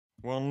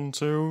1,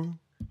 2,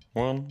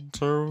 1,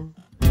 2.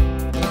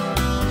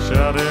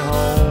 Shaddy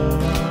home,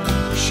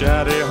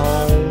 shaddy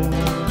home,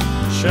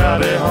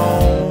 shaddy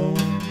home.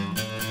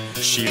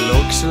 She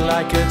looks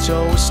like a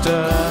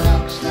toaster,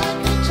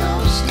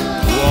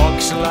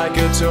 walks like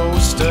a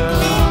toaster,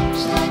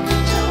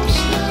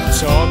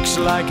 talks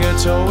like a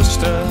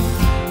toaster,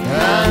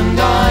 and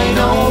I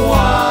know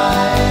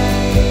why.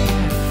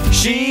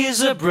 She's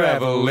a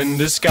Breville in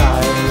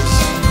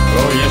disguise.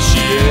 Oh yes,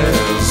 she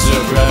is a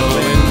Breville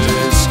in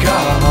disguise.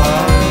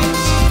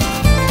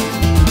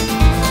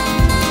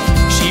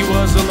 She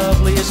was the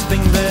loveliest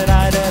thing that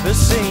I'd ever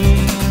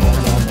seen.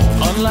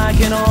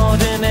 Unlike an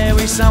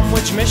ordinary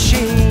sandwich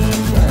machine,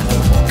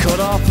 cut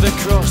off the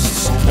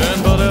crusts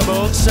and butter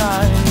both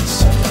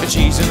sides. A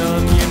cheese and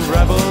onion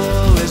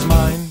Breville is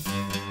mine.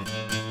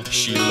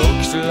 She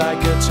looks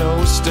like a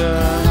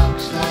toaster,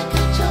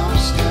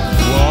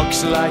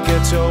 walks like a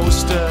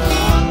toaster,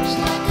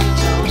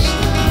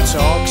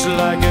 talks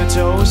like a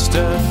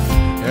toaster,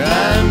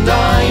 and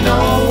I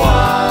know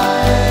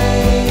why.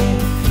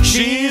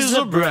 She's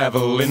a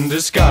Breville in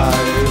disguise.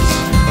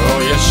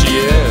 Oh yes, she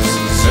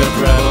is a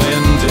Breville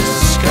in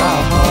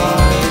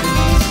disguise.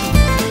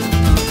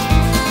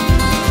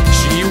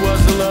 She was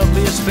the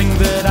loveliest thing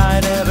that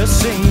I'd ever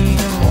seen.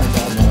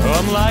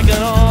 Unlike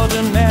an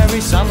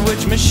ordinary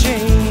sandwich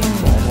machine,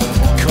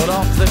 cut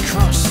off the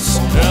crusts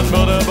and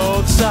butter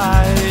both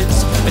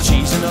sides. A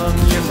cheese and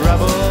onion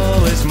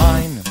Breville is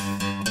mine.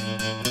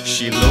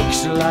 She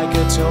looks like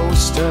a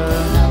toaster,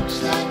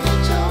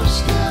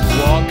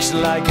 walks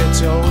like a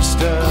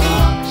toaster,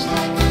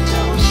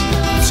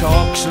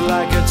 talks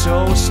like a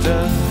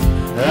toaster,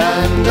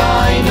 and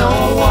I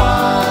know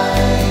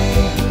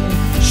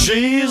why.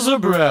 She's a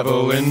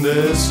Breville in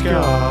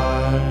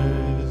disguise.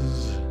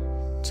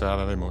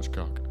 Saturday much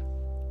cock.